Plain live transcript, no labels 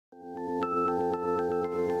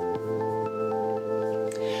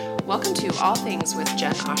Welcome to All Things with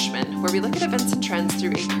Jen Oshman, where we look at events and trends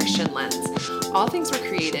through a Christian lens. All things were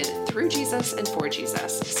created through Jesus and for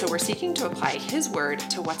Jesus, so we're seeking to apply His Word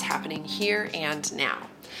to what's happening here and now.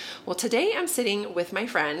 Well, today I'm sitting with my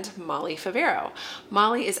friend, Molly Favero.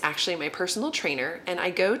 Molly is actually my personal trainer, and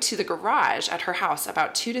I go to the garage at her house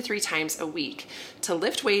about 2 to 3 times a week to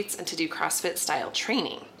lift weights and to do CrossFit style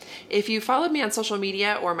training. If you followed me on social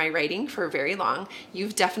media or my writing for very long,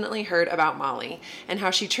 you've definitely heard about Molly and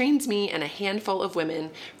how she trains me and a handful of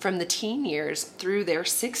women from the teen years through their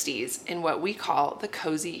 60s in what we call the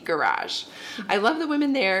Cozy Garage. I love the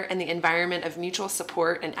women there and the environment of mutual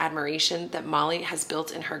support and admiration that Molly has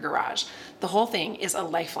built in her garage. The whole thing is a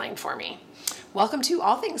lifeline for me. Welcome to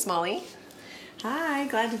All Things, Molly. Hi,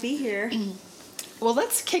 glad to be here. Well,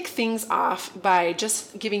 let's kick things off by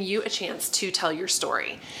just giving you a chance to tell your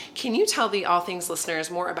story. Can you tell the All Things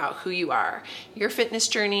listeners more about who you are, your fitness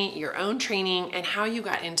journey, your own training, and how you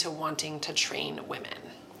got into wanting to train women?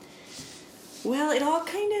 Well, it all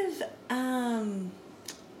kind of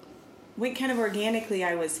went kind of organically.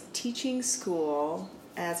 I was teaching school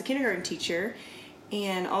as a kindergarten teacher,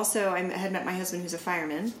 and also I had met my husband who's a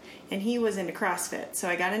fireman, and he was into CrossFit. So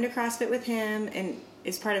I got into CrossFit with him and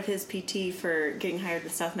is part of his PT for getting hired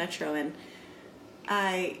with South Metro, and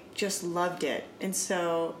I just loved it. And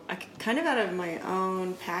so I kind of out of my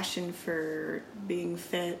own passion for being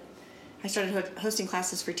fit, I started hosting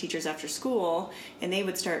classes for teachers after school, and they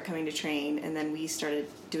would start coming to train, and then we started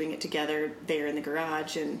doing it together there in the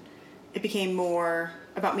garage, and it became more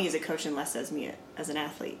about me as a coach and less as me as an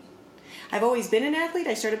athlete. I've always been an athlete.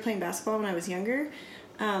 I started playing basketball when I was younger.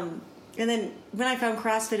 And then when I found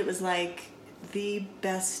CrossFit, it was like the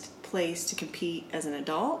best place to compete as an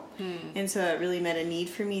adult. And so it really met a need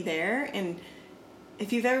for me there. And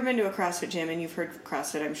if you've ever been to a CrossFit gym and you've heard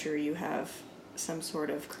CrossFit, I'm sure you have some sort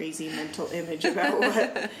of crazy mental image about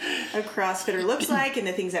what a CrossFitter looks like and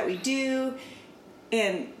the things that we do.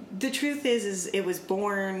 And the truth is it was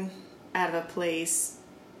born out of a place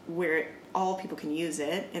where all people can use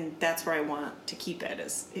it, and that's where I want to keep it.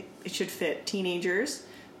 It should fit teenagers,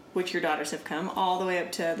 which your daughters have come, all the way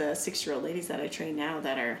up to the 6-year-old ladies that I train now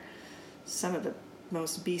that are some of the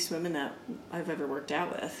most beast women that I've ever worked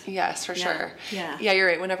out with. Yes, for sure. Yeah, you're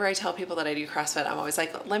right. Whenever I tell people that I do CrossFit, I'm always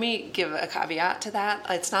like, let me give a caveat to that.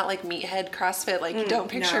 It's not like meathead CrossFit. Like, you don't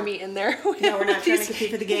picture me in there. No, we're not trying to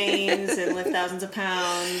compete for the games and lift thousands of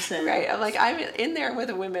pounds. And right. I'm like, I'm in there with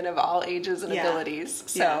women of all ages and abilities.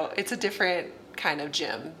 So it's a different kind of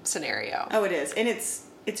gym scenario. Oh, it is. And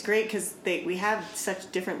it's great because we have such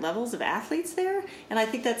different levels of athletes there, and I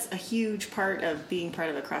think that's a huge part of being part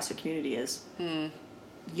of a CrossFit community is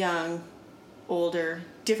young, older,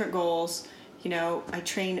 different goals. You know, I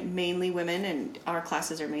train mainly women, and our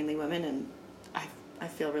classes are mainly women, and I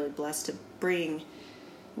feel really blessed to bring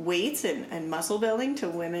weights and muscle building to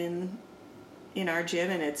women in our gym,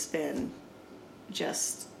 and it's been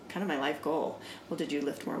just kind of my life goal. Well, did you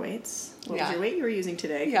lift more weights? What was your weight you were using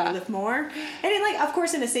today? Can you lift more? And of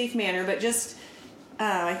course, in a safe manner, but just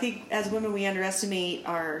I think as women we underestimate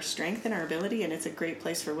our strength and our ability, and it's a great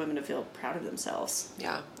place for women to feel proud of themselves.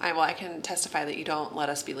 Yeah, I can testify that you don't let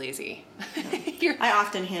us be lazy. No. I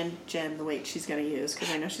often hand Jen the weight she's going to use because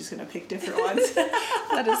I know she's going to pick different ones.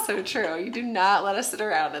 That is so true. You do not let us sit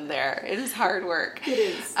around in there. It is hard work. It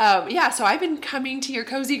is. So I've been coming to your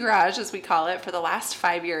Cozy Garage, as we call it, for the last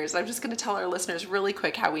 5 years. I'm just going to tell our listeners really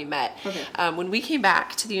quick how we met. Okay. When we came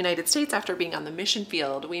back to the United States after being on the mission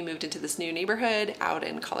field, we moved into this new neighborhood out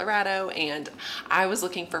in Colorado, and I was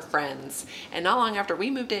looking for friends. And not long after we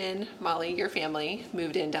moved in, Molly, your family,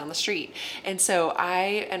 moved in down the street. And so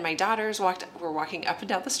I and my daughters were walking up and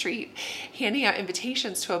down the street, handing out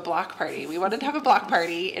invitations to a block party. We wanted to have a block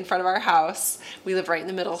party in front of our house. We live right in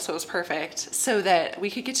the middle, so it was perfect, so that we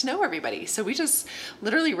could get to know everybody. So we just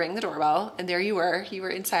literally rang the doorbell, and there you were. You were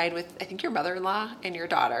inside with, I think, your mother-in-law and your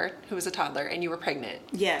daughter, who was a toddler, and you were pregnant.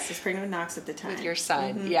 Yes, I was pregnant with Knox at the time. With your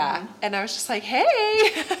son, yeah. And I was just like, hey.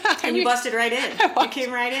 And you busted right in. You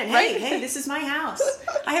came right in. Hey, this is my house.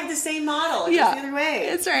 I have the same model. It's just the other way.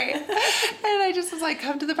 That's right. And I just was like,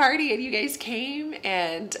 come to the party. And you guys came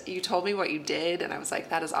and you told me what you did. And I was like,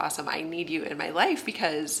 that is awesome. I need you in my life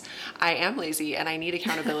because I am lazy and I need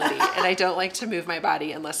accountability. And I don't like to move my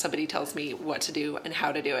body unless somebody tells me what to do and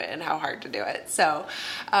how to do it and how hard to do it. So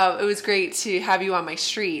it was great to have you on my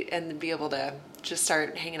street and be able to just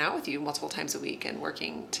start hanging out with you multiple times a week and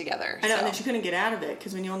working together. I know, and that you couldn't get out of it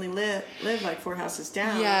because when you only live like 4 houses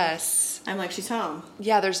down. Yes. I'm like, she's home.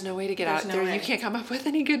 Yeah, there's no way to get There's out no there. way. You can't come up with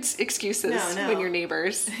any good excuses No. when you're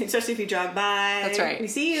neighbors. Especially if you jog by. That's right. We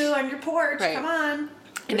see you on your porch. Right. Come on.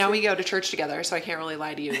 And now we go to church together, so I can't really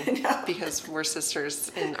lie to you No. because we're sisters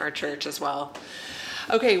in our church as well.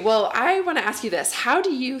 Okay, well, I want to ask you this. How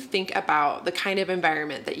do you think about the kind of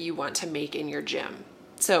environment that you want to make in your gym?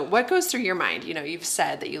 So what goes through your mind? You know, you've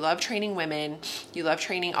said that you love training women, you love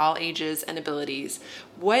training all ages and abilities.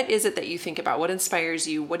 What is it that you think about? What inspires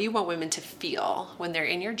you? What do you want women to feel when they're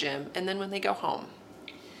in your gym and then when they go home?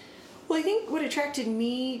 Well, I think what attracted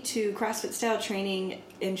me to CrossFit style training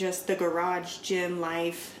in just the garage gym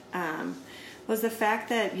life was the fact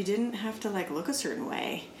that you didn't have to like look a certain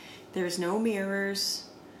way. There's no mirrors.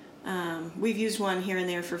 We've used one here and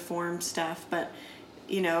there for form stuff, but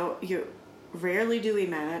you know, rarely do we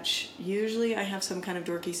match. Usually I have some kind of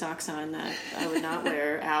dorky socks on that I would not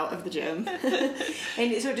wear out of the gym.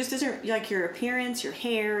 And so it just isn't like your appearance, your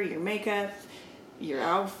hair, your makeup,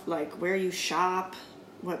 your like where you shop,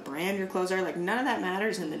 what brand your clothes are, like none of that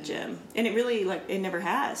matters in the gym. And it really, like, it never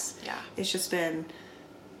has. Yeah. It's just been,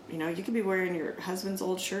 you know, you could be wearing your husband's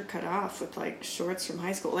old shirt cut off with like shorts from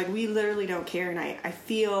high school. Like we literally don't care. And I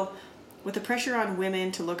feel with the pressure on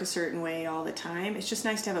women to look a certain way all the time, it's just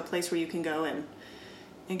nice to have a place where you can go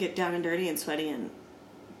and get down and dirty and sweaty. And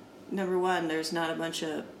number one, there's not a bunch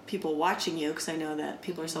of people watching you, because I know that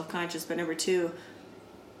people are self-conscious. But number two,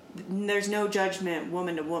 there's no judgment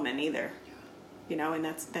woman to woman either. You know, and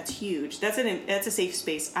that's huge. That's a safe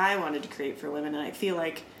space I wanted to create for women, and I feel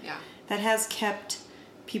like that has kept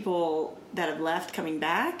people that have left coming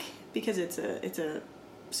back, because it's a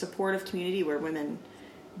supportive community where women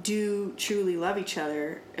do truly love each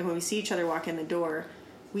other, and when we see each other walk in the door,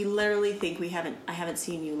 we literally think I haven't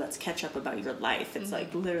seen you, let's catch up about your life. It's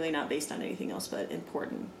like literally not based on anything else but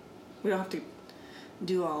important. We don't have to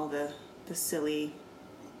do all the silly,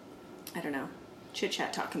 I don't know,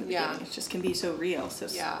 chit-chat talk in the beginning. It just can be so real, so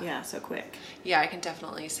quick. Yeah, I can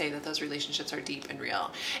definitely say that those relationships are deep and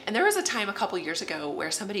real. And there was a time a couple years ago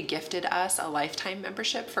where somebody gifted us a lifetime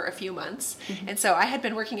membership for a few months. Mm-hmm. And so I had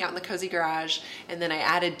been working out in the Cozy Garage, and then I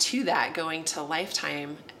added to that going to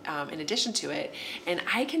Lifetime in addition to it. And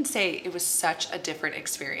I can say it was such a different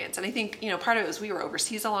experience. And I think, you know, part of it was we were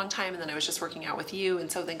overseas a long time, and then I was just working out with you.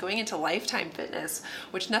 And so then going into Lifetime Fitness,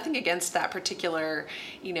 which nothing against that particular,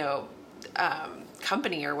 you know,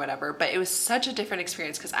 company or whatever, but it was such a different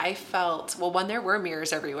experience because I felt, well, one, there were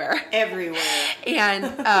mirrors everywhere. And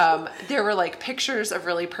there were like pictures of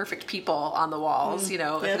really perfect people on the walls. You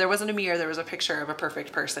know, if there wasn't a mirror, there was a picture of a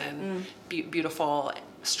perfect person, beautiful,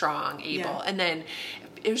 strong, able. And then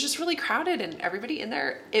it was just really crowded, and everybody in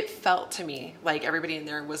there, it felt to me like everybody in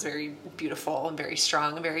there was very beautiful and very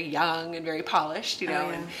strong and very young and very polished, you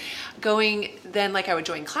know. And going then, like, I would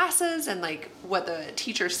join classes, and like what the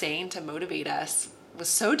teacher's saying to motivate us was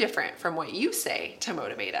so different from what you say to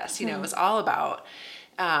motivate us. You know, it was all about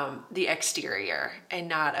the exterior and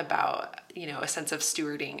not about, you know, a sense of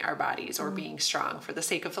stewarding our bodies or being strong for the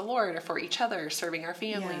sake of the Lord or for each other, serving our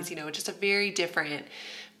families, you know, just a very different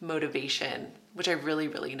motivation, which I really,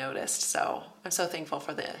 really noticed. So I'm so thankful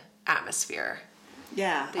for the atmosphere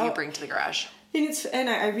that you bring to the garage. And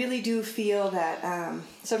I really do feel that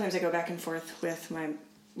sometimes I go back and forth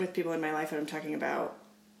with people in my life when I'm talking about,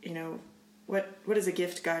 you know, what is a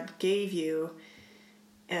gift God gave you.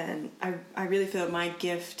 And I really feel my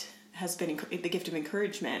gift has been the gift of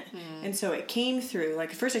encouragement. And so it came through,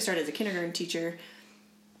 like, first I started as a kindergarten teacher,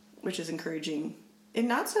 which is encouraging in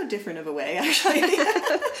not so different of a way, actually.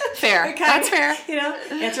 Fair. That's fair. You know,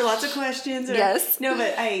 answer lots of questions. Yes. No,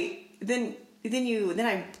 but then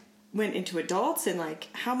I went into adults, and like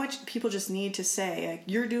how much people just need to say, like,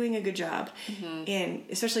 you're doing a good job. And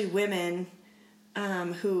especially women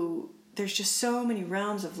who, there's just so many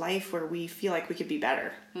realms of life where we feel like we could be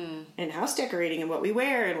better. And house decorating, and what we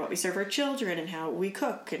wear, and what we serve our children, and how we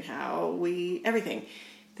cook, and how we, everything.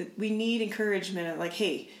 That we need encouragement of like,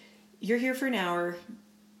 hey, you're here for an hour,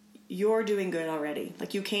 you're doing good already.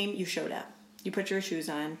 Like, you came, you showed up. You put your shoes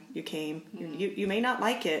on, you came. You may not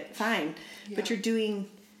like it, fine. But you're doing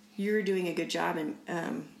a good job.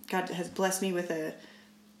 And God has blessed me with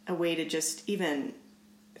a way to just even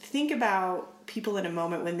think about people in a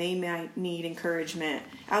moment when they might need encouragement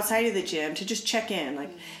outside of the gym, to just check in. Like,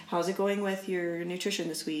 how's it going with your nutrition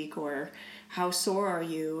this week? Or how sore are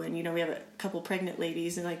you? And, you know, we have a couple pregnant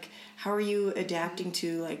ladies, and like, how are you adapting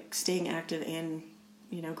to like staying active and,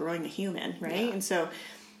 you know, growing a human, right? And so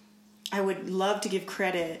I would love to give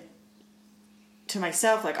credit to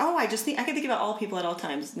myself, like, I can think about all people at all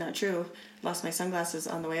times. Not true. Lost my sunglasses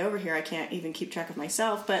on the way over here. I can't even keep track of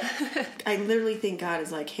myself, but I literally think God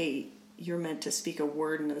is like, hey, you're meant to speak a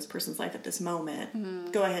word into this person's life at this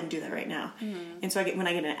moment. Go ahead and do that right now. And so when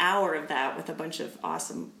I get an hour of that with a bunch of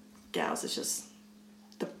awesome gals, it's just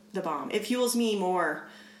the bomb. It fuels me more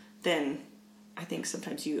then I think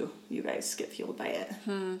sometimes you guys get fueled by it.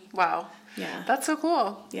 Wow. Yeah. That's so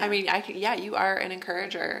cool. Yeah. I mean, you are an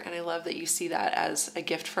encourager, and I love that you see that as a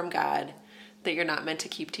gift from God that you're not meant to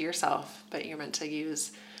keep to yourself, but you're meant to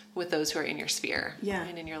use with those who are in your sphere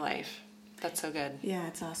and in your life. That's so good. Yeah,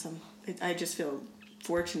 it's awesome. I just feel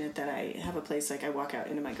fortunate that I have a place, like I walk out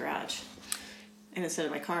into my garage, and instead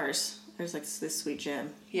of my cars, there's like this sweet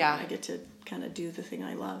gym. Yeah. I get to kind of do the thing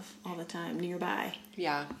I love all the time nearby.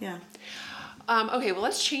 Yeah. Yeah. Okay, well,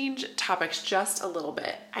 let's change topics just a little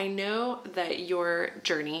bit. I know that your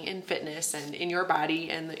journey in fitness and in your body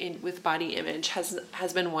and with body image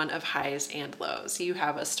has been one of highs and lows. You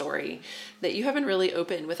have a story that you haven't really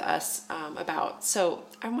opened with us about. So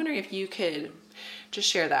I'm wondering if you could just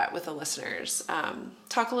share that with the listeners.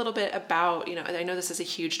 Talk a little bit about, I know this is a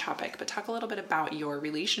huge topic, but talk a little bit about your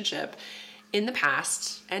relationship in the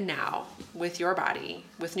past and now with your body,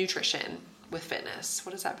 with nutrition, with fitness.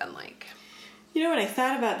 What has that been like? When I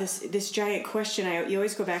thought about this giant question, you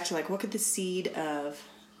always go back to like, what could the seed of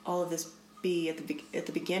all of this be at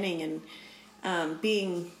the beginning? And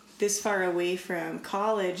being this far away from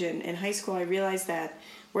college and high school, I realized that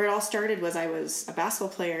where it all started was I was a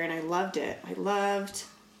basketball player and I loved it. I loved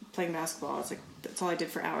playing basketball. It's like that's all I did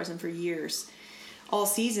for hours and for years, all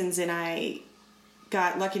seasons. And I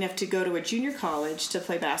got lucky enough to go to a junior college to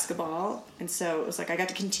play basketball, and so it was like I got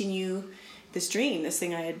to continue this dream, this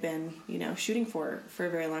thing I had been, shooting for a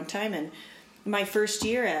very long time. And my first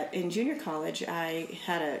year in junior college, I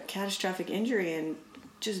had a catastrophic injury and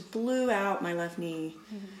just blew out my left knee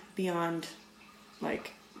beyond,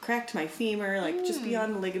 like, cracked my femur, like just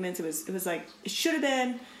beyond the ligaments. It was like, it should have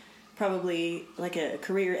been probably like a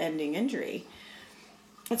career-ending injury.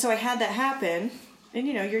 And so I had that happen, and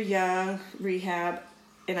you're young, rehab,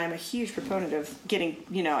 and I'm a huge proponent of getting,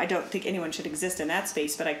 I don't think anyone should exist in that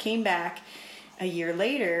space, but I came back a year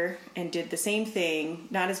later and did the same thing,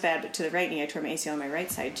 not as bad, but to the right knee. I tore my ACL on my right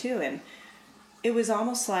side too, and it was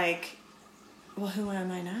almost like, well, who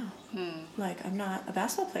am I now? Like, I'm not a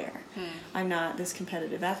basketball player. I'm not this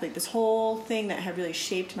competitive athlete. This whole thing that had really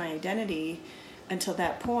shaped my identity until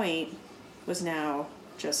that point was now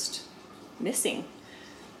just missing.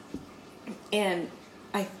 And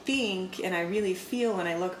I think, and I really feel when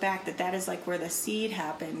I look back, that is like where the seed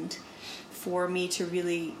happened for me to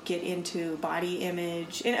really get into body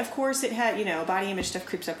image. And of course it had, body image stuff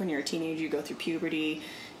creeps up when you're a teenager, you go through puberty,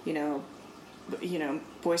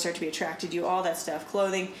 boys start to be attracted to you, all that stuff,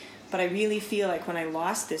 clothing. But I really feel like when I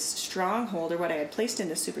lost this stronghold, or what I had placed in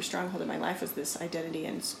this super stronghold in my life was this identity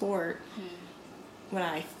in sport, when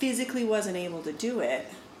I physically wasn't able to do it,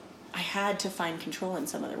 I had to find control in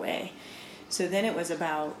some other way. So then it was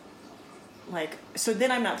about, so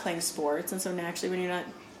then I'm not playing sports, and so naturally when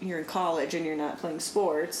you're in college and you're not playing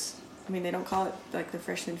sports, I mean, they don't call it like the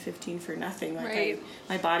freshman 15 for nothing. Like right.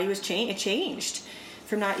 My body was it changed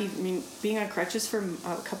from not even being on crutches for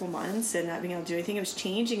a couple months and not being able to do anything. It was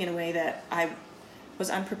changing in a way that I was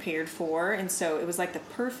unprepared for, and so it was like the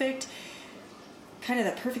perfect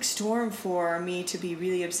storm for me to be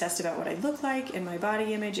really obsessed about what I look like and my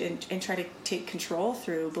body image and try to take control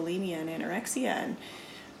through bulimia and anorexia. And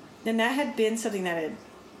then that had been something that had,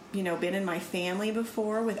 been in my family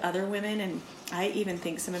before with other women, and I even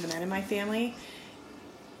think some of the men in my family.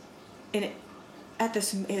 And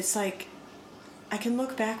it's like, I can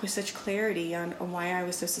look back with such clarity on why I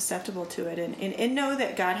was so susceptible to it and know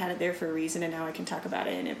that God had it there for a reason, and now I can talk about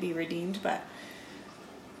it and it be redeemed. But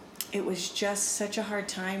it was just such a hard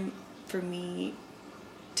time for me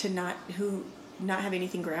to not have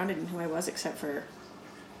anything grounded in who I was except for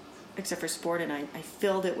sport, and I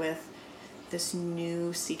filled it with this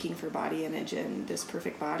new seeking for body image and this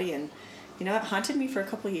perfect body, and it haunted me for a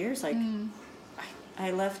couple of years. Like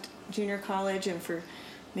I left junior college, and for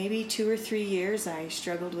maybe 2 or 3 years I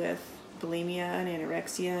struggled with bulimia and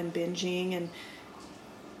anorexia and binging,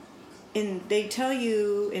 and they tell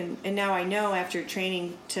you, and now I know after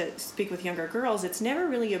training to speak with younger girls, it's never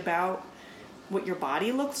really about what your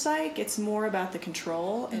body looks like. It's more about the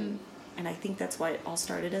control, and I think that's why it all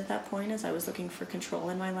started at that point, as I was looking for control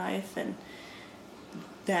in my life, and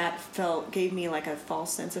that gave me like a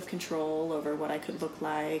false sense of control over what I could look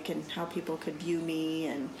like and how people could view me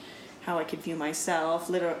and how I could view myself.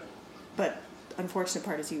 But unfortunate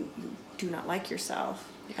part is you do not like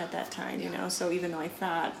yourself at that time, So even though I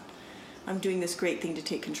thought I'm doing this great thing to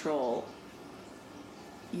take control,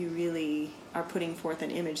 you really are putting forth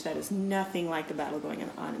an image that is nothing like the battle going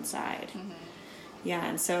on inside. Mm-hmm. Yeah,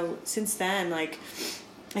 and so since then, like,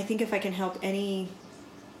 I think if I can help any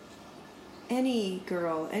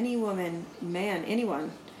girl, any woman, man,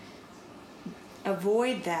 anyone,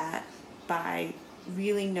 avoid that by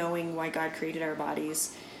really knowing why God created our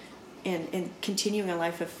bodies and continuing a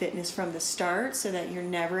life of fitness from the start, so that you're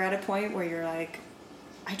never at a point where you're like,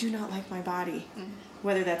 I do not like my body.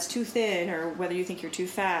 Whether that's too thin or whether you think you're too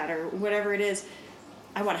fat or whatever it is.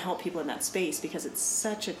 I want to help people in that space, because it's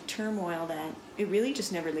such a turmoil that it really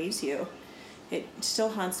just never leaves you. It still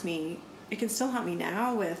haunts me. It can still haunt me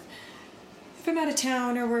now with, if I'm out of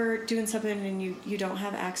town or we're doing something and you don't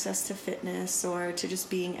have access to fitness or to just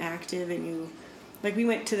being active, and you, like, we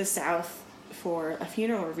went to the South for a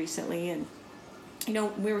funeral recently, and, you know,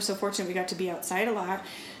 we were so fortunate we got to be outside a lot,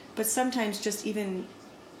 but sometimes just even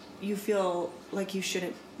you feel like you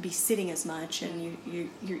shouldn't be sitting as much, and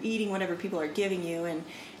you're eating whatever people are giving you. And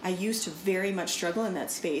I used to very much struggle in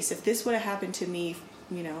that space. If this would have happened to me,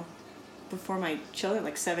 you know, before my children,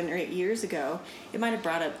 like 7 or 8 years ago, it might have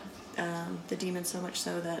brought up the demon so much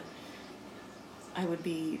so that I would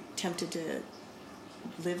be tempted to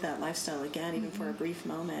live that lifestyle again, even for a brief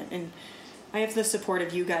moment. And I have the support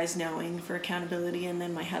of you guys knowing for accountability, and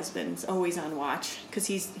then my husband's always on watch, because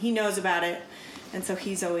he knows about it. And so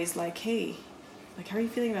he's always like, hey, like, how are you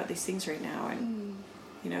feeling about these things right now? And,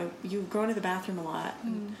 you know, you go into the bathroom a lot.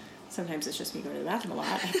 And sometimes it's just me going to the bathroom a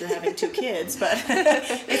lot after having 2 kids. But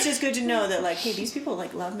it's just good to know that, like, hey, these people,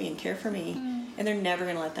 like, love me and care for me. And they're never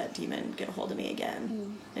going to let that demon get a hold of me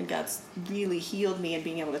again. And God's really healed me in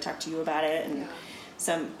being able to talk to you about it. And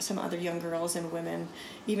some other young girls and women,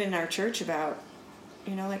 even in our church, about,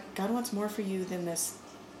 you know, like, God wants more for you than this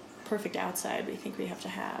perfect outside we think we have to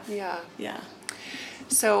have. Yeah.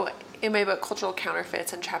 So in my book, Cultural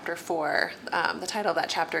Counterfeits, in chapter 4, the title of that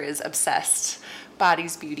chapter is Obsessed,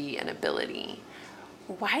 Bodies, Beauty, and Ability.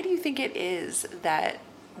 Why do you think it is that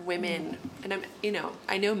women, and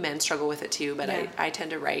I know men struggle with it too, but I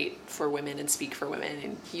tend to write for women and speak for women,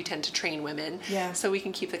 and you tend to train women. So we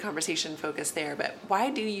can keep the conversation focused there. But why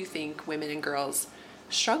do you think women and girls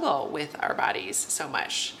struggle with our bodies so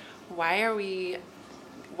much? Why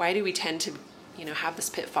do we tend to have this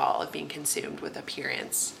pitfall of being consumed with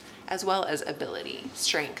appearance as well as ability,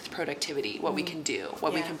 strength, productivity, what we can do,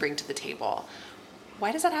 what we can bring to the table?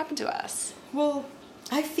 Why does that happen to us? Well,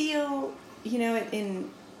 I feel,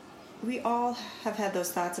 we all have had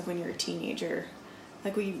those thoughts of when you're a teenager.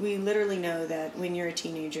 Like, we literally know that when you're a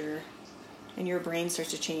teenager and your brain starts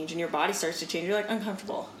to change and your body starts to change, you're like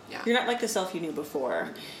uncomfortable. You're not like the self you knew before.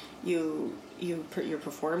 You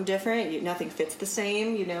perform different. Nothing fits the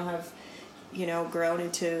same. You now have grown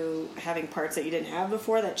into having parts that you didn't have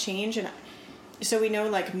before that change. And so we know,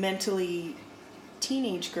 like, mentally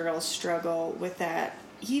teenage girls struggle with that,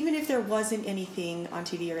 even if there wasn't anything on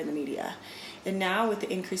TV or in the media. And now with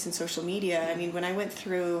the increase in social media, I mean, when I went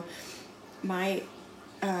through my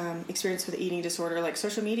experience with eating disorder, like,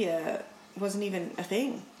 social media wasn't even a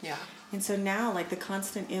thing. And so now, like, the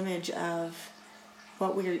constant image of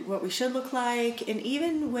what we should look like, and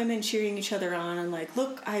even women cheering each other on and like,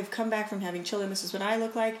 look, I've come back from having children, this is what I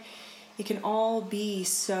look like. It can all be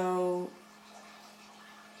so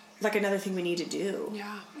like another thing we need to do.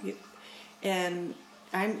 And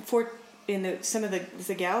I'm some of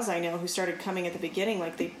the gals I know who started coming at the beginning,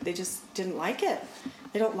 like they just didn't like it.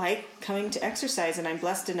 They don't like coming to exercise, and I'm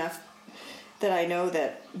blessed enough that I know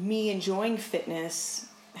that me enjoying fitness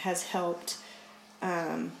has helped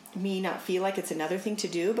me not feel like it's another thing to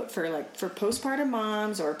do. But for postpartum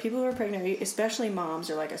moms or people who are pregnant, especially moms,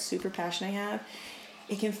 or like a super passion I have,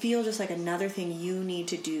 it can feel just like another thing you need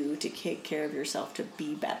to do to take care of yourself to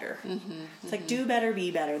be better. It's like, do better,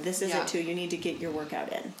 be better. This is it too. You need to get your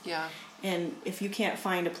workout in. And if you can't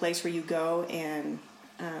find a place where you go and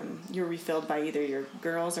you're refilled by either your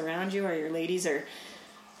girls around you or your ladies, or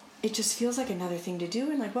it just feels like another thing to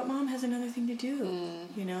do. And like, what mom has another thing to do?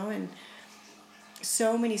 And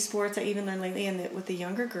so many sports I even learned lately, and with the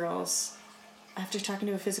younger girls, after talking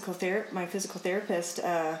to my physical therapist,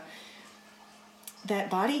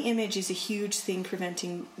 that body image is a huge thing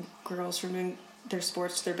preventing girls from doing their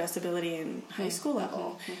sports to their best ability in high school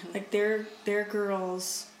level. Like, they're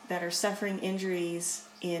girls that are suffering injuries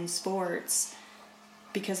in sports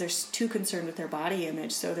because they're too concerned with their body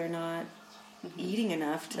image, so they're not eating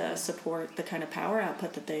enough to support the kind of power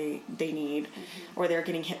output that they need, or they're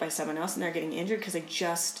getting hit by someone else and they're getting injured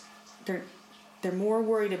because they're more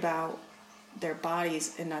worried about their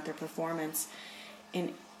bodies and not their performance.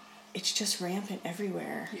 And it's just rampant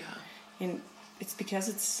everywhere. And it's because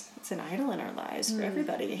it's an idol in our lives for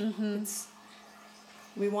everybody.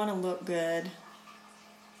 We want to look good,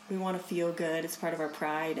 we want to feel good. It's part of our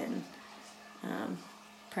pride, and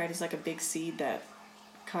pride is like a big seed that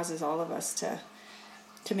causes all of us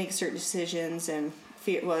to make certain decisions, and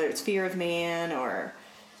fear, whether it's fear of man or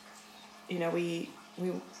we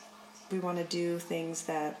we want to do things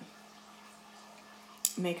that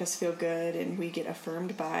make us feel good and we get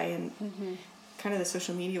affirmed by, and kind of the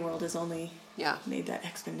social media world has only made that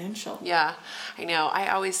exponential. Yeah, I know.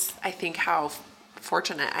 I think how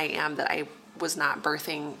fortunate I am that I was not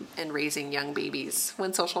birthing and raising young babies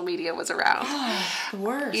when social media was around. Oh, the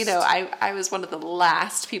worst. You know, I was one of the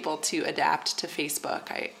last people to adapt to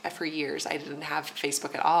Facebook. For years, I didn't have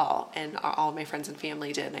Facebook at all, and all my friends and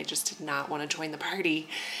family did, and I just did not want to join the party.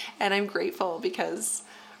 And I'm grateful because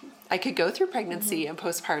I could go through pregnancy and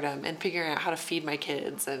postpartum and figuring out how to feed my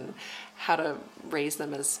kids and how to raise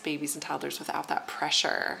them as babies and toddlers without that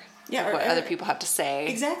pressure. Yeah, what other people have to say.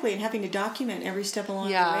 Exactly, and having to document every step along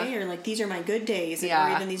the way, or like, these are my good days, or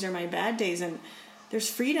even these are my bad days, and there's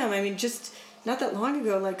freedom. I mean, just not that long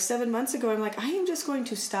ago, like 7 months ago, I'm like, I am just going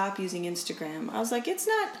to stop using Instagram. I was like, it's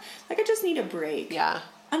not, like, I just need a break. Yeah.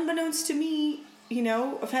 Unbeknownst to me, you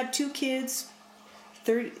know, I've had 2 kids,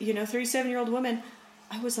 37-year-old woman.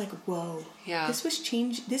 I was like, whoa. Yeah.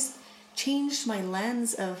 This changed my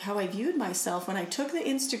lens of how I viewed myself when I took the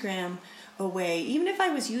Instagram away, even if I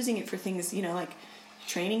was using it for things, you know, like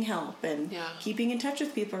training help and keeping in touch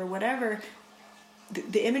with people or whatever.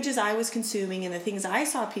 The images I was consuming and the things I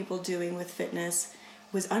saw people doing with fitness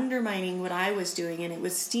was undermining what I was doing, and it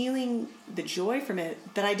was stealing the joy from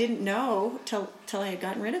it that I didn't know till I had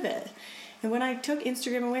gotten rid of it. And when I took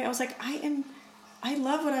Instagram away, I was like, I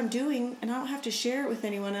love what I'm doing, and I don't have to share it with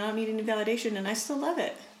anyone, and I don't need any validation, and I still love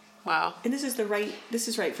it. Wow. And this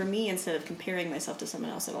is right for me, instead of comparing myself to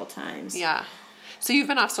someone else at all times. Yeah. So you've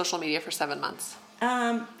been off social media for 7 months.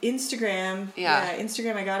 Instagram. Yeah,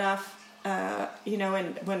 Instagram I got off, and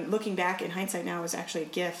when looking back in hindsight now, it was actually a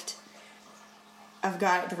gift. I've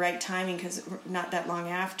got the right timing, because not that long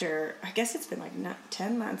after, I guess it's been like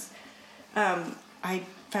 10 months, I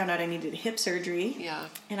found out I needed hip surgery. Yeah.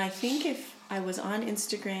 And I think if I was on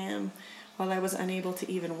Instagram while I was unable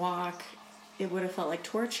to even walk, it would have felt like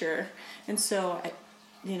torture. And so,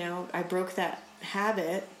 I broke that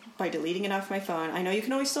habit by deleting it off my phone. I know you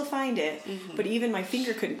can always still find it, but even my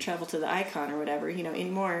finger couldn't travel to the icon or whatever,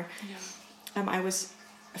 anymore. Yeah. I was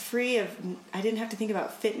free of, I didn't have to think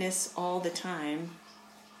about fitness all the time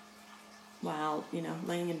while,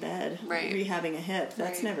 laying in bed, rehabbing a hip.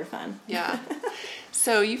 That's never fun. Yeah.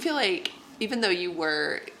 So you feel like, even though you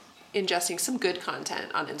were ingesting some good content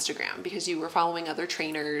on Instagram because you were following other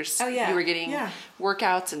trainers. Oh, yeah. You were getting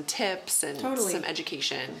workouts and tips and some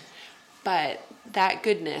education. But that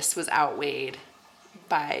goodness was outweighed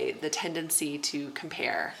by the tendency to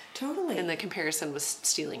compare. Totally. And the comparison was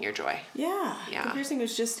stealing your joy. Yeah. Comparison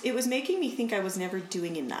was it was making me think I was never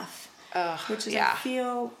doing enough. Which is, I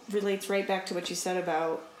feel, relates right back to what you said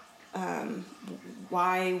about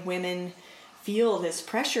why women feel this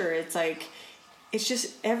pressure. It's like, it's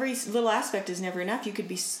just every little aspect is never enough. You could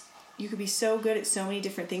be so good at so many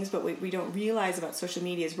different things, but what we don't realize about social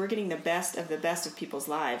media is we're getting the best of people's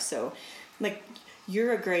lives. So, like,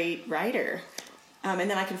 you're a great writer, and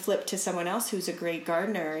then I can flip to someone else who's a great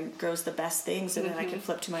gardener and grows the best things, and then I can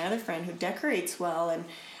flip to my other friend who decorates well, and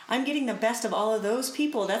I'm getting the best of all of those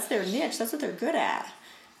people. That's their niche. That's what they're good at.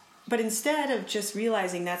 But instead of just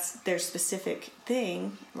realizing that's their specific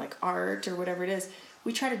thing, like art or whatever it is,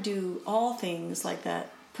 we try to do all things like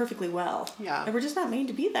that perfectly well. Yeah. And we're just not made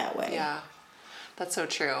to be that way. Yeah. That's so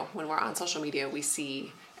true. When we're on social media, we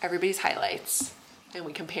see everybody's highlights and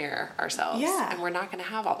we compare ourselves. Yeah. And we're not going to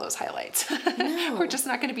have all those highlights. No. We're just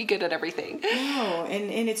not going to be good at everything. No.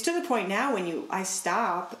 And it's to the point now when I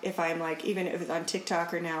stop, if I'm like, even if it's on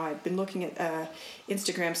TikTok or now I've been looking at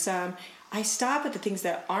Instagram some, I stop at the things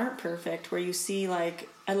that aren't perfect, where you see, like,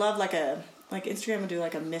 I love like Instagram will do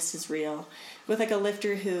like a Mrs. Reel with like a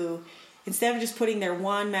lifter who, instead of just putting their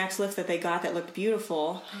one max lift that they got that looked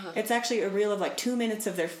beautiful, it's actually a reel of like 2 minutes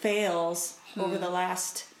of their fails over the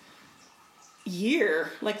last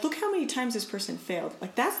year. Like, look how many times this person failed.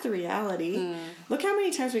 Like, that's the reality. Look how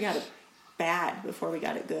many times we got it bad before we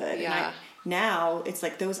got it good. Yeah. And now it's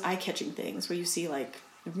like those eye-catching things where you see like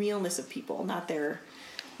the realness of people, not their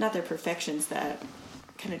perfections, that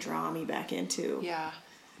kind of draw me back into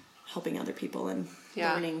helping other people and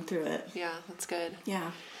learning through it. Yeah, that's good.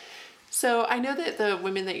 Yeah. So I know that the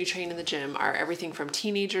women that you train in the gym are everything from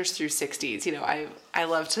teenagers through 60s. I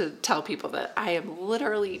love to tell people that I am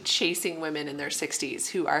literally chasing women in their 60s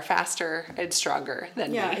who are faster and stronger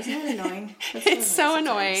than me. Yeah, isn't that annoying? It's so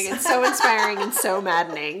annoying. It's so inspiring and so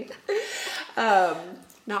maddening.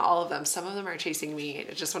 Not all of them. Some of them are chasing me.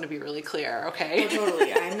 I just want to be really clear, okay? Oh,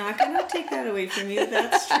 totally. I'm not going to take that away from you.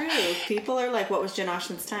 That's true. People are like, what was Jen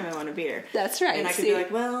Oshman's time? I want to beat her. That's right. And I could be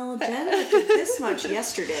like, well, Jen did this much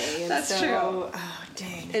yesterday. And that's true. Oh,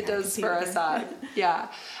 dang. It does spur us on. Yeah.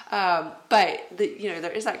 But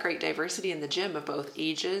there is that great diversity in the gym of both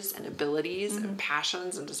ages and abilities and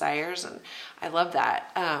passions and desires. And I love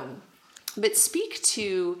that. But speak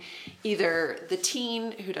to either the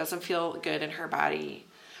teen who doesn't feel good in her body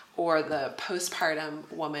or the postpartum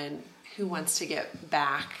woman who wants to get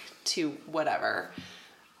back to whatever,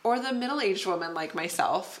 or the middle-aged woman like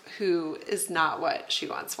myself who is not what she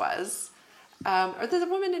once was, or the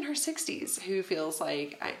woman in her 60s who feels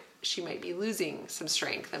like she might be losing some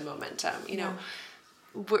strength and momentum.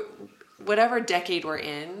 Whatever decade we're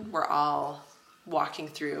in, we're all walking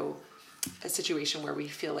through a situation where we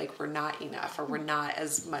feel like we're not enough, or we're not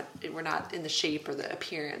in the shape or the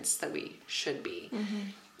appearance that we should be.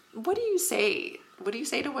 What do you say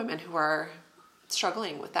to women who are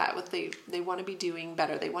struggling with that? They want to be doing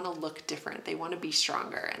better, they want to look different, they want to be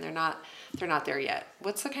stronger, and they're not there yet.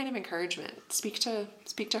 What's the kind of encouragement? Speak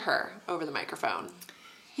to her over the microphone.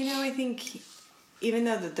 I think even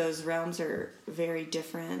though those realms are very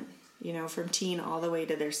different, from teen all the way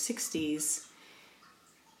to their 60s,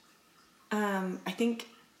 I think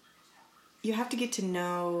you have to get to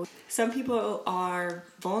know. Some people are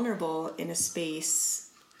vulnerable in a space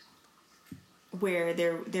where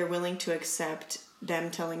they're willing to accept them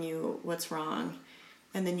telling you what's wrong,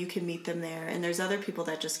 and then you can meet them there. And there's other people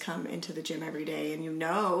that just come into the gym every day and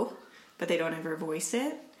but they don't ever voice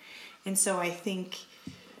it. And so I think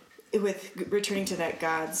with returning to that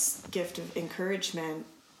God's gift of encouragement,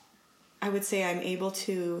 I would say I'm able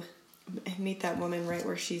to meet that woman right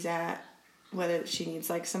where she's at, whether she needs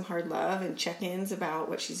like some hard love and check-ins about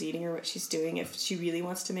what she's eating or what she's doing, if she really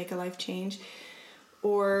wants to make a life change,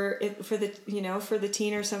 or for the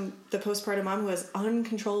teen or the postpartum mom who has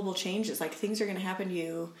uncontrollable changes, like things are going to happen to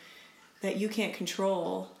you that you can't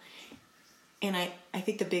control. And I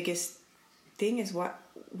think the biggest thing is what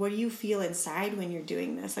do you feel inside when you're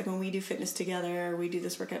doing this? Like when we do fitness together, or we do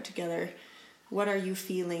this workout together, what are you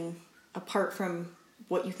feeling apart from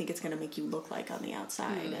what you think it's going to make you look like on the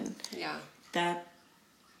outside? And that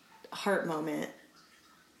heart moment,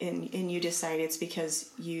 and you decide it's because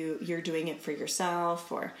you're doing it for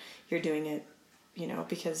yourself, or you're doing it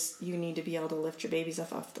because you need to be able to lift your babies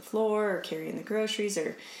off the floor, or carrying the groceries,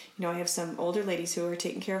 or I have some older ladies who are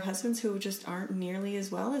taking care of husbands who just aren't nearly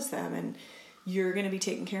as well as them, and you're going to be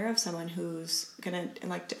taking care of someone who's going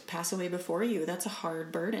to pass away before you. That's a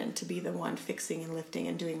hard burden to be the one fixing and lifting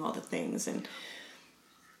and doing all the things. And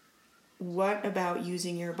what about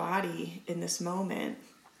using your body in this moment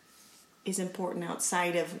is important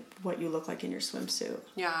outside of what you look like in your swimsuit?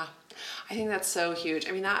 Yeah, I think that's so huge.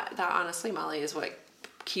 I mean, that honestly, Molly, is what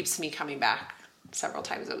keeps me coming back several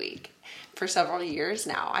times a week for several years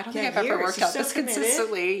now. I don't think I've ever worked out this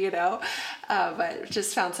consistently, but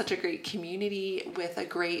just found such a great community with a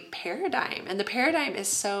great paradigm. And the paradigm is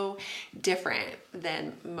so different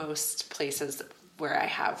than most places where I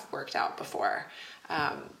have worked out before.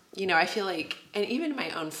 I feel like, and even my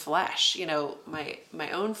own flesh,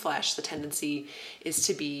 my own flesh, the tendency is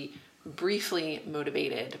to be briefly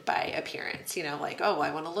motivated by appearance,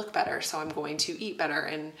 I want to look better, so I'm going to eat better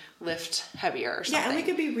and lift heavier or something. Yeah, and we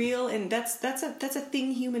could be real, and that's a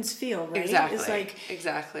thing humans feel, right? Exactly. It's like,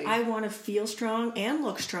 exactly. I want to feel strong and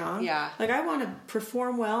look strong. Yeah. Like I want to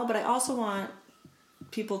perform well, but I also want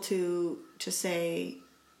people to say,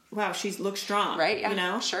 wow, she looks strong. Right,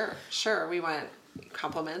 yeah. Sure. We want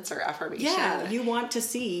compliments or affirmation. Yeah, you want to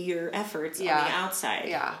see your efforts on the outside.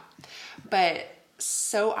 Yeah. But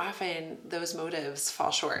so often those motives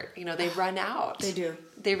fall short. They run out. They do.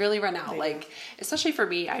 They really run out. Especially for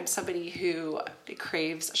me, I'm somebody who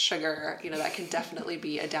craves sugar. That can definitely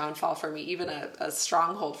be a downfall for me, even a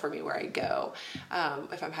stronghold for me where I go.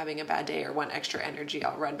 If I'm having a bad day or want extra energy,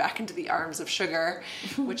 I'll run back into the arms of sugar,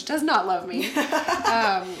 which does not love me.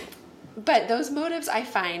 But those motives I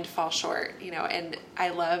find fall short, and I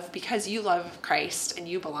love, because you love Christ and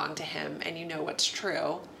you belong to him and you know what's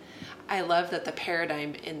true. I love that the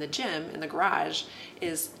paradigm in the gym, in the garage,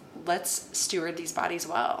 is let's steward these bodies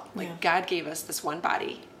well. God gave us this one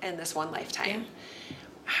body and this one lifetime. Yeah.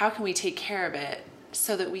 How can we take care of it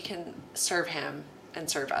so that we can serve him and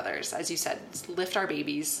serve others? As you said, lift our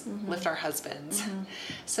babies, lift our husbands,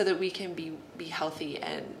 so that we can be healthy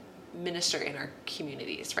and minister in our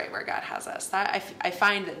communities, right where God has us. That I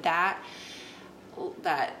find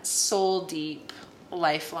that soul deep,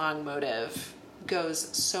 lifelong motive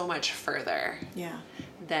goes so much further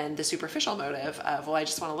than the superficial motive of, I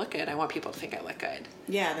just want to look good. I want people to think I look good.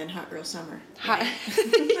 Yeah, then hot girl summer.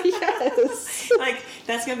 Yes. Like,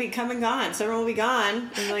 that's going to be come and gone. Summer will be gone.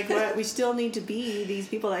 And what? We still need to be these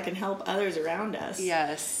people that can help others around us.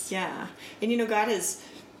 Yes. Yeah. And God is,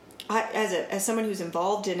 as someone who's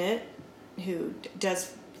involved in it, who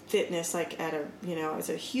does fitness, like it's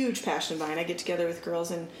a huge passion of mine. I get together with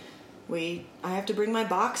girls and I have to bring my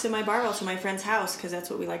box and my barbell to my friend's house because that's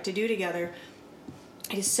what we like to do together.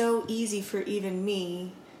 It is so easy for even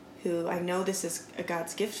me, who I know this is a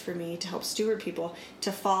God's gift for me to help steward people,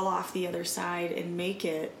 to fall off the other side and make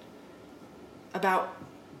it about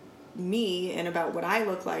me and about what I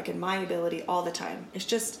look like and my ability all the time.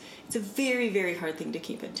 It's a very, very hard thing to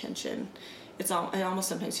keep in tension. It almost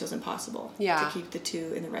sometimes feels impossible to keep the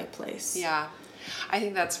two in the right place. Yeah. I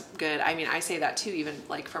think that's good. I mean, I say that too, even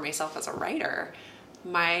like for myself as a writer.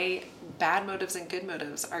 My bad motives and good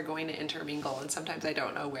motives are going to intermingle, and sometimes I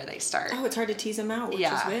don't know where they start. Oh, it's hard to tease them out, which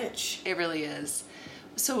is which. It really is.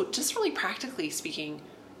 So just really practically speaking,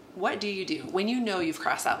 what do you do when you know you've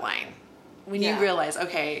crossed that line? When you realize,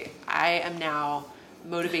 okay, I am now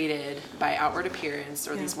motivated by outward appearance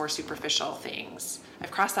or these more superficial things. I've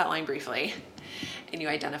crossed that line briefly, and you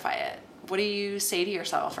identify it. What do you say to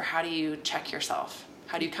yourself, or how do you check yourself?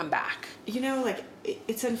 How do you come back?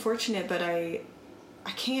 It's unfortunate, but I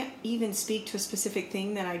can't even speak to a specific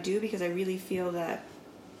thing that I do because I really feel that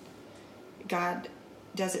God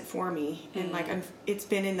does it for me. And it's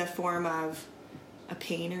been in the form of a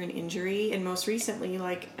pain or an injury. And most recently,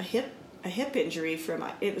 like a hip injury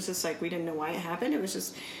it was just like, we didn't know why it happened. It was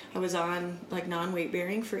just, I was on like non-weight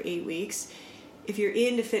bearing for 8 weeks. If you're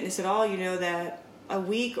into fitness at all, you know that a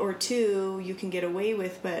week or two you can get away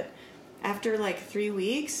with, but after like 3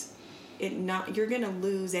 weeks, you're going to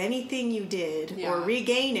lose anything you did or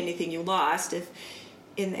regain anything you lost if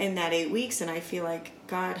in that 8 weeks. And I feel like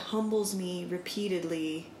God humbles me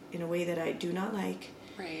repeatedly in a way that I do not like.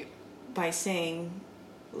 Right. By saying,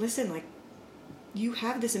 listen, like, you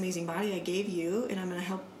have this amazing body I gave you, and I'm going to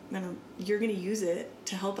help, you're going to use it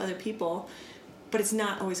to help other people, but it's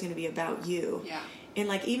not always going to be about you. Yeah. And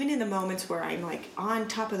like, even in the moments where I'm like on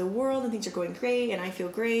top of the world and things are going great and I feel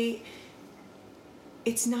great,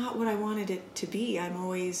 it's not what I wanted it to be. I'm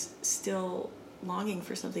always still longing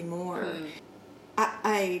for something more.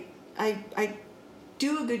 I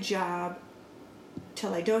do a good job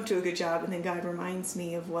till I don't do a good job, and then God reminds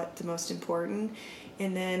me of what the most important,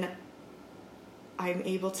 and then I'm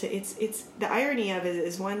able to, it's the irony of it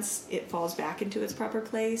is once it falls back into its proper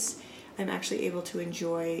place, I'm actually able to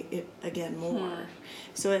enjoy it again more.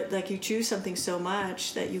 So you choose something so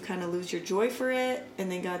much that you kind of lose your joy for it,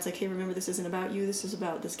 and then God's like, hey, remember, this isn't about you, this is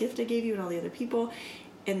about this gift I gave you and all the other people.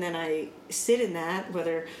 And then I sit in that,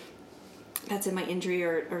 whether that's in my injury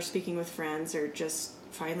or speaking with friends or just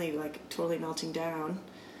finally like totally melting down.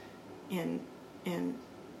 And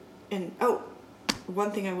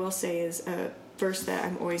one thing I will say is a verse that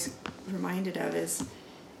I'm always reminded of is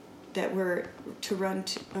that we're to run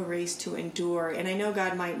a race to endure. And I know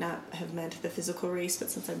God might not have meant the physical race, but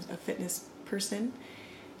since I'm a fitness person,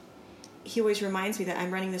 he always reminds me that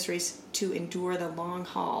I'm running this race to endure the long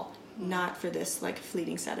haul, not for this like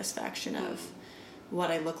fleeting satisfaction of what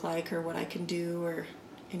I look like or what I can do or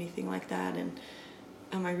anything like that. And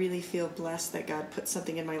I really feel blessed that God put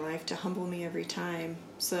something in my life to humble me every time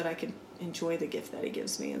so that I can enjoy the gift that he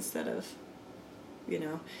gives me instead of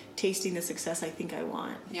tasting the success I think I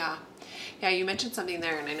want. Yeah. You mentioned something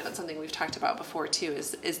there, and I know it's something we've talked about before too,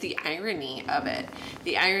 is the irony of it.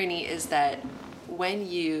 The irony is that when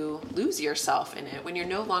you lose yourself in it, when you're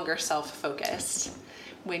no longer self-focused,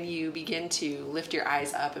 when you begin to lift your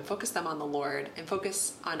eyes up and focus them on the Lord and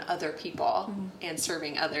focus on other people and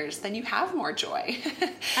serving others, then you have more joy.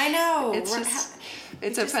 I know.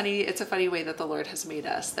 It's a funny way that the Lord has made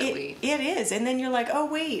us it is. And then you're like, oh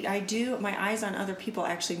wait, my eyes on other people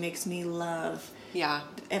actually makes me love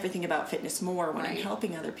everything about fitness more when I'm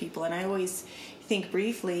helping other people. And I always think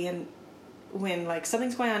briefly, and when like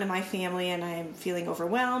something's going on in my family and I'm feeling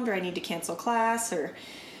overwhelmed or I need to cancel class, or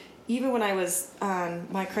even when I was on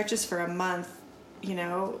my crutches for a month,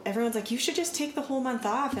 everyone's like, you should just take the whole month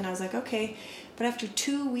off. And I was like, okay. But after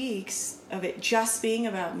 2 weeks of it just being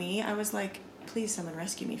about me, I was like, please, someone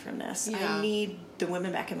rescue me from this. I need the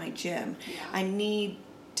women back in my gym. I need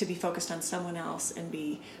to be focused on someone else and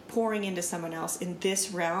be pouring into someone else in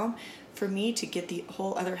this realm for me to get the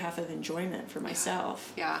whole other half of enjoyment for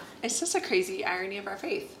myself. It's just a crazy irony of our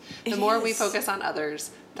faith. The more we focus on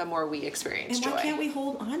others, the more we experience joy. And why can't we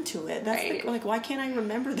hold on to it? That's why can't I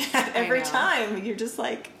remember that every time? You're just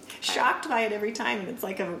like shocked by it every time, and it's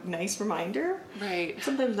like a nice reminder. Right.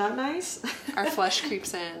 Sometimes not nice. Our flesh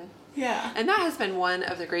creeps in. Yeah. And that has been one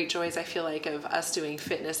of the great joys, I feel like, of us doing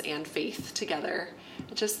fitness and faith together.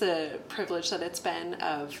 Just the privilege that it's been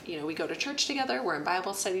of, we go to church together, we're in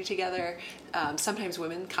Bible study together. Sometimes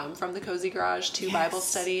women come from the Cozy Garage to Bible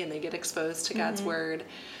study and they get exposed to God's Word.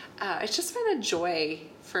 It's just been a joy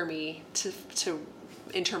for me to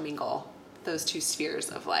intermingle those two spheres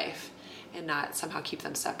of life and not somehow keep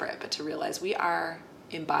them separate, but to realize we are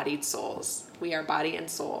embodied souls. We are body and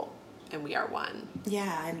soul, and we are one.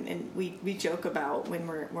 Yeah, and we joke about when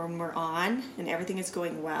we're on and everything is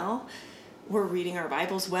going well, we're reading our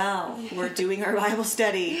Bibles well, we're doing our Bible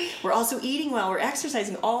study, we're also eating well, we're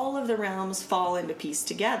exercising. All of the realms fall into piece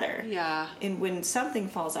together. Yeah. And when something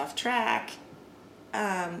falls off track,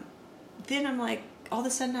 then I'm like, all of a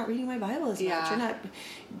sudden not reading my Bible as much, or not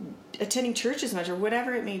attending church as much, or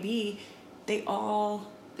whatever it may be. They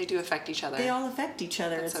do affect each other. They all affect each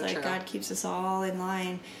other. That's it's so like true. God keeps us all in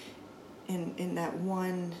line in that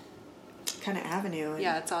one kind of avenue.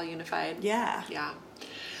 And it's all unified. Yeah. Yeah.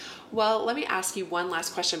 Well, let me ask you one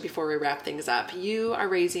last question before we wrap things up. You are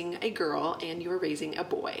raising a girl and you are raising a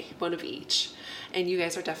boy, one of each. And you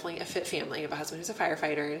guys are definitely a fit family. You have a husband who's a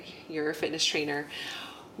firefighter. You're a fitness trainer.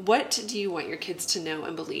 What do you want your kids to know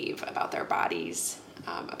and believe about their bodies,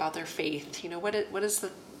 about their faith? What is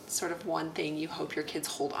the sort of one thing you hope your kids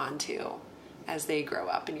hold on to as they grow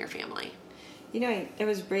up in your family? I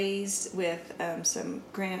was raised with some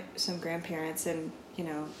grandparents, and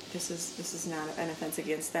this is not an offense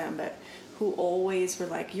against them, but who always were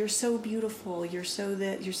like, "You're so beautiful, you're so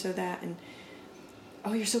that, and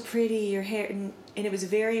oh, you're so pretty, your hair," and it was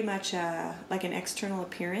very much like an external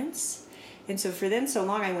appearance. And so for them, so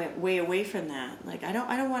long, I went way away from that. Like I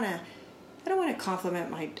don't want to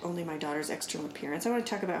compliment only my daughter's external appearance. I want to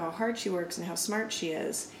talk about how hard she works and how smart she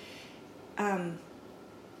is.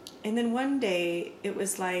 And then one day, it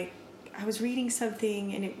was like, I was reading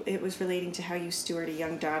something, and it was relating to how you steward a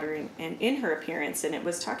young daughter and in her appearance, and it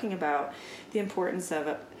was talking about the importance of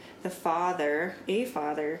a father,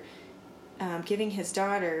 giving his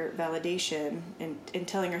daughter validation and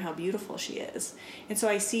telling her how beautiful she is. And so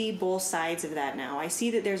I see both sides of that now. I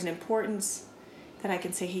see that there's an importance that I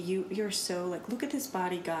can say, hey, you're so, like, look at this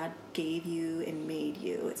body God gave you and made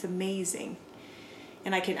you. It's amazing.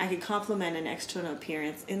 And I can compliment an external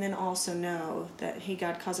appearance, and then also know that, hey,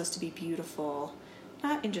 God calls us to be beautiful,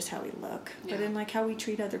 not in just how we look, but in like how we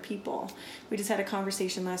treat other people. We just had a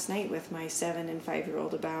conversation last night with my 7 and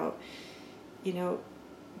 5-year-old about,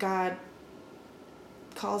 God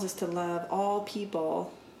calls us to love all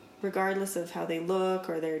people, regardless of how they look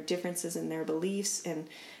or their differences in their beliefs. And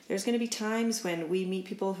there's going to be times when we meet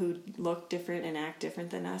people who look different and act different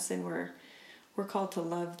than us, and we're called to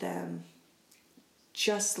love them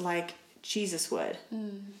just like Jesus would,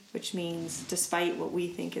 which means despite what we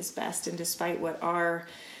think is best and despite what our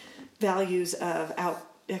values of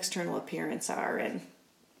external appearance are. And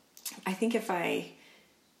I think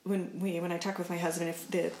when I talk with my husband, if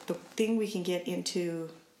the thing we can get into,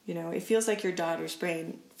 it feels like your daughter's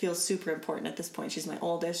brain feels super important at this point. She's my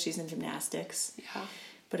oldest. She's in gymnastics. Yeah.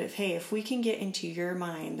 But if we can get into your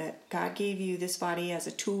mind that God gave you this body as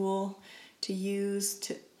a tool to use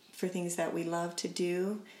for things that we love to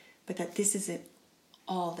do, but that this isn't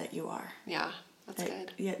all that you are. Yeah, that's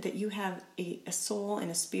good. Yeah, that you have a soul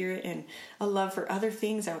and a spirit and a love for other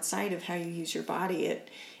things outside of how you use your body.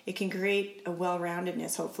 It can create a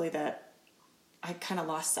well-roundedness, hopefully, that I kind of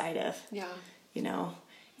lost sight of. Yeah.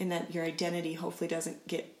 And that your identity hopefully doesn't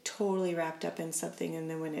get totally wrapped up in something, and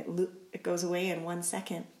then when it goes away in 1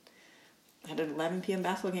 second, at an 11 p.m.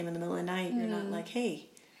 basketball game in the middle of the night, you're not like, hey,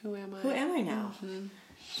 who am I now? Mm-hmm.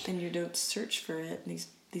 And you don't search for it in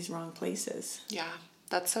these wrong places. Yeah,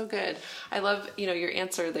 that's so good. I love, your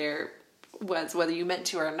answer there was, whether you meant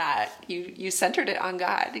to or not, you centered it on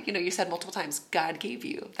God. You said multiple times, God gave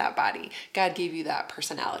you that body. God gave you that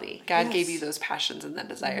personality. God gave you those passions and that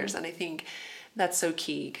desires. Mm-hmm. And I think that's so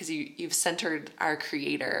key, because you've centered our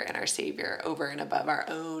Creator and our Savior over and above our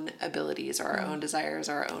own abilities or our own desires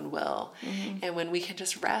or our own will. Mm-hmm. And when we can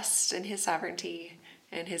just rest in His sovereignty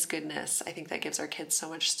and His goodness, I think that gives our kids so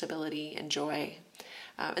much stability and joy.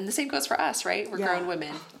 And the same goes for us, right? We're grown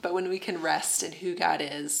women. But when we can rest in who God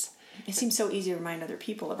is. It seems so easy to remind other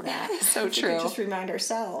people of that. So true. We just remind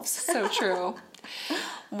ourselves. So true.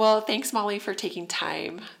 Well, thanks, Molly, for taking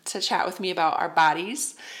time to chat with me about our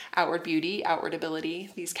bodies, outward beauty, outward ability,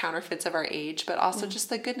 these counterfeits of our age, but also just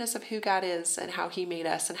the goodness of who God is and how He made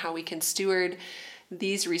us and how we can steward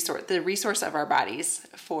the resource of our bodies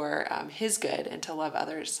for His good and to love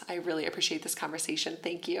others. I really appreciate this conversation.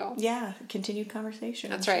 Thank you. Yeah, continued conversation.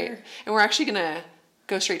 That's right. Sure. And we're actually going to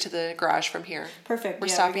go straight to the garage from here. Perfect. We're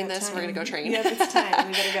stopping this. We're going to go train. Yep, it's time.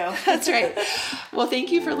 We got to go. That's right. Well,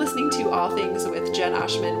 thank you for listening to All Things with Jen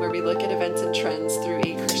Oshman, where we look at events and trends through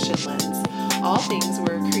a Christian lens. All things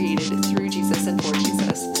were created through Jesus and for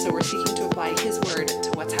Jesus, so we're seeking to apply His word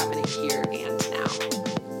to what's happening here and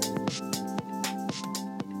now.